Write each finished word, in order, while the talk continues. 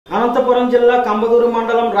అనంతపురం జిల్లా కంబదూరు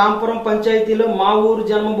మండలం రాంపురం పంచాయతీలో మా ఊరు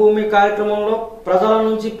జన్మభూమి కార్యక్రమంలో ప్రజల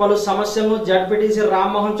నుంచి పలు సమస్యలను జడ్పీటీసీ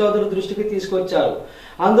రామ్మోహన్ చౌదరి దృష్టికి తీసుకొచ్చారు.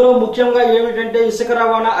 అందులో ముఖ్యంగా ఏమిటంటే ఇసుక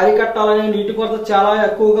రవాణా అరికట్టాలని, నీటి కొరత చాలా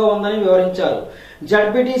ఎక్కువగా ఉందని వివరించారు.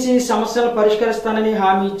 జడ్పీటీసీ సమస్యలు పరిష్కరిస్తానని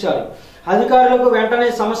హామీ ఇచ్చారు. అధికారులకు వెంటనే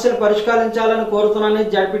సమస్యలు పరిష్కరించాలని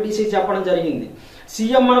కోరుతున్నానని జడ్పీటీసీ చెప్పడం జరిగింది.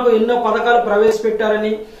 సీఎం మనకు ఎన్నో పథకాలు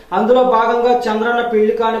ప్రవేశపెట్టారని, అందులో భాగంగా చంద్రన్న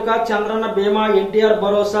పెళ్లి కానుక, చంద్రన్న బీమా, ఎన్టీఆర్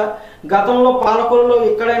భరోసా, గతంలో పాలకులలో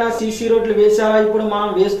ఎక్కడైనా సీసీ రోడ్లు వేశారా, ఇప్పుడు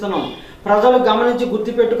మనం వేస్తున్నాం, ప్రజలు గమనించి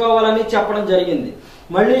గుర్తు పెట్టుకోవాలని చెప్పడం జరిగింది.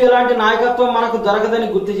 మళ్లీ ఇలాంటి నాయకత్వం మనకు దొరకదని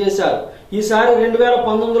గుర్తు చేశారు. ఈసారి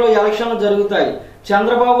 2019లో ఎలక్షన్లు జరుగుతాయి.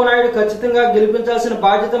 చంద్రబాబు నాయుడు ఖచ్చితంగా గెలిపించాల్సిన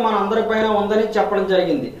బాధ్యత మన అందరిపైన ఉందని చెప్పడం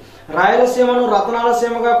జరిగింది. రాయలసీమను రతనాల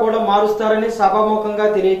సీమగా కూడా మారుస్తారని సభాముఖంగా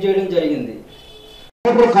తెలియజేయడం జరిగింది.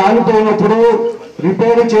 కాలిపోయినప్పుడు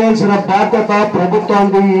రిపేర్ చేయాల్సిన బాధ్యత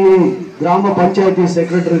ప్రభుత్వానికి గ్రామ పంచాయతీ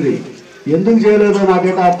సెక్రటరీ ఎందుకు చేయలేదో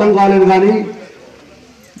నాకైతే అర్థం కాలేదు. కానీ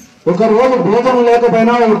ఒక రోజు భోజనం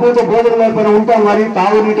లేకపోయినా, ఒక పూట భోజనం లేకపోయినా ఉంటాం, కానీ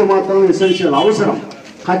తాగునీటి మాత్రం ఎసెన్షియల్ అవసరం.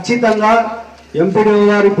 ఖచ్చితంగా ఎంపీడీ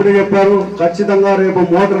గారు ఇప్పుడే చెప్పారు, ఖచ్చితంగా రేపు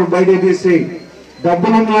మోటార్ బయట తీసి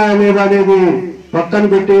డబ్బులున్నాయా లేదా అనేది పక్కన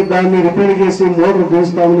పెట్టి దాన్ని రిపేర్ చేసి మోటార్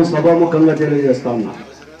తీస్తామని సభాముఖంగా తెలియజేస్తా ఉన్నా.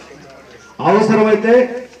 అవసరమైతే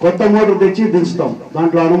కొత్త మోటార్ తెచ్చి దించుతాం,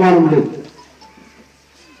 దాంట్లో అనుమానం లేదు.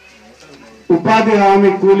 ఉపాధి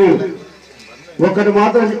హామీ కూలీలు ఒకటి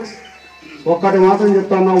మాత్రం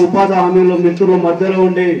చెప్తాను. ఉపాధి హామీలో మిత్రుల మధ్యలో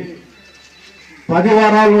ఉండి 10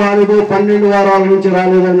 వారాలు రాలేదు, 12 వారాల నుంచి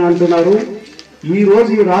రాలేదని అంటున్నారు. ఈ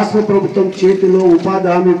రోజు ఈ రాష్ట్ర ప్రభుత్వం చేతిలో ఉపాధి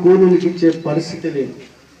హామీ కూలీలకు ఇచ్చే పరిస్థితి లేదు.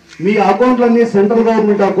 మీ అకౌంట్లన్నీ సెంట్రల్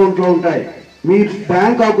గవర్నమెంట్ అకౌంట్లో ఉంటాయి. మీ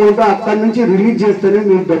బ్యాంక్ అకౌంట్ అక్కడి నుంచి రిలీజ్ చేస్తేనే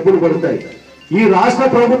మీకు డబ్బులు పడతాయి. ఈ రాష్ట్ర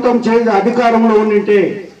ప్రభుత్వం చేసే అధికారంలో ఉండింటే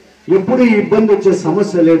ఎప్పుడు ఈ ఇబ్బంది వచ్చే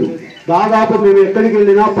సమస్య లేదు. దాదాపు మేము ఎక్కడికి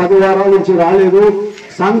వెళ్ళినా 10 వారాల నుంచి రాలేదు.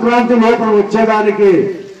 సంక్రాంతి లోపల వచ్చేదానికి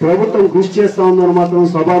ప్రభుత్వం కృషి చేస్తా ఉందని మాత్రం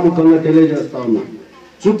సభాముఖంగా తెలియజేస్తా ఉన్నాం.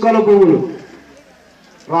 చుక్కల పువ్వులు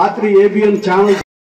రాత్రి ఏబిఎన్ ఛానల్